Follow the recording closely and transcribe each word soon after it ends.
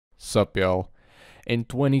Sup y'all. In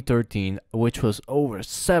 2013, which was over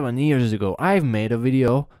 7 years ago, I've made a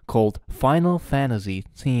video called Final Fantasy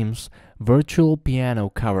Themes Virtual Piano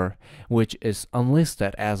Cover, which is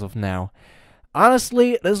unlisted as of now.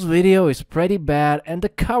 Honestly, this video is pretty bad and the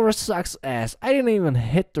cover sucks ass. I didn't even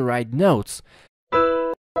hit the right notes.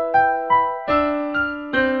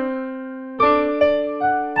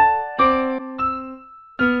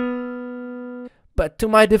 But to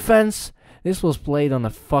my defense, this was played on a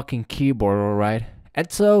fucking keyboard, alright?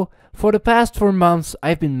 And so, for the past 4 months,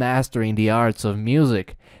 I've been mastering the arts of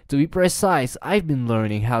music. To be precise, I've been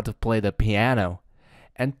learning how to play the piano.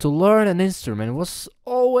 And to learn an instrument was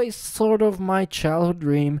always sort of my childhood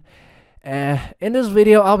dream. In this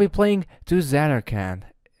video, I'll be playing To Xanarkand.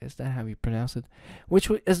 Is that how you pronounce it? Which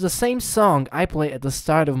is the same song I played at the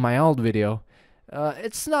start of my old video.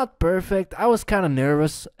 It's not perfect, I was kinda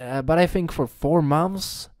nervous, but I think for 4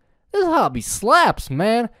 months, this hobby slaps,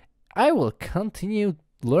 man. I will continue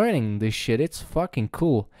learning this shit, it's fucking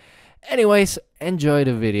cool. Anyways, enjoy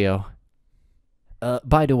the video.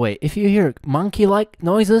 By the way, if you hear monkey-like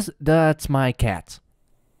noises, that's my cat.